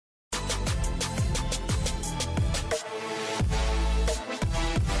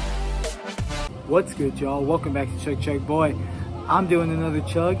What's good, y'all? Welcome back to Chug Boy. I'm doing another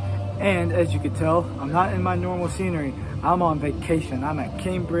chug, and as you can tell, I'm not in my normal scenery. I'm on vacation. I'm at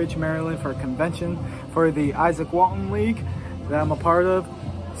Cambridge, Maryland for a convention for the Isaac Walton League that I'm a part of.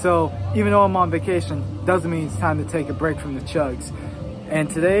 So even though I'm on vacation, doesn't mean it's time to take a break from the chugs. And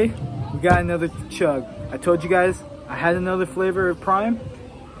today, we got another chug. I told you guys I had another flavor of Prime,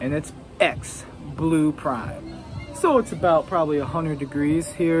 and it's X Blue Prime. So it's about probably 100 degrees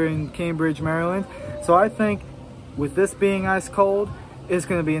here in Cambridge, Maryland. So I think with this being ice cold, it's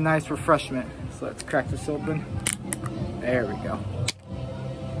gonna be a nice refreshment. So let's crack this open. There we go.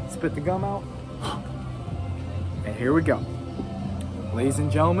 Spit the gum out. And here we go. Ladies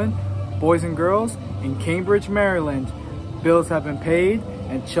and gentlemen, boys and girls, in Cambridge, Maryland, bills have been paid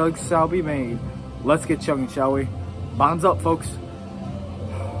and chugs shall be made. Let's get chugging, shall we? Bottoms up, folks.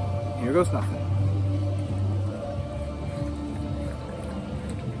 Here goes nothing.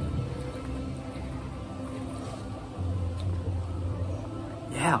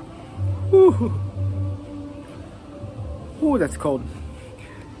 Yeah. Ooh. Ooh, that's cold.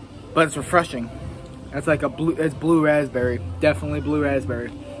 But it's refreshing. That's like it's blue raspberry. Definitely blue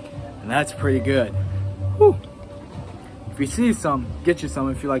raspberry. And that's pretty good. Whew. If you see some, get you some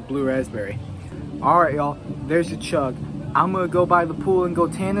if you like blue raspberry. Alright, y'all. There's your chug. I'm gonna go by the pool and go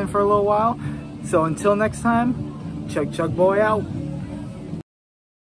tanning for a little while. So until next time, Chug Boy out.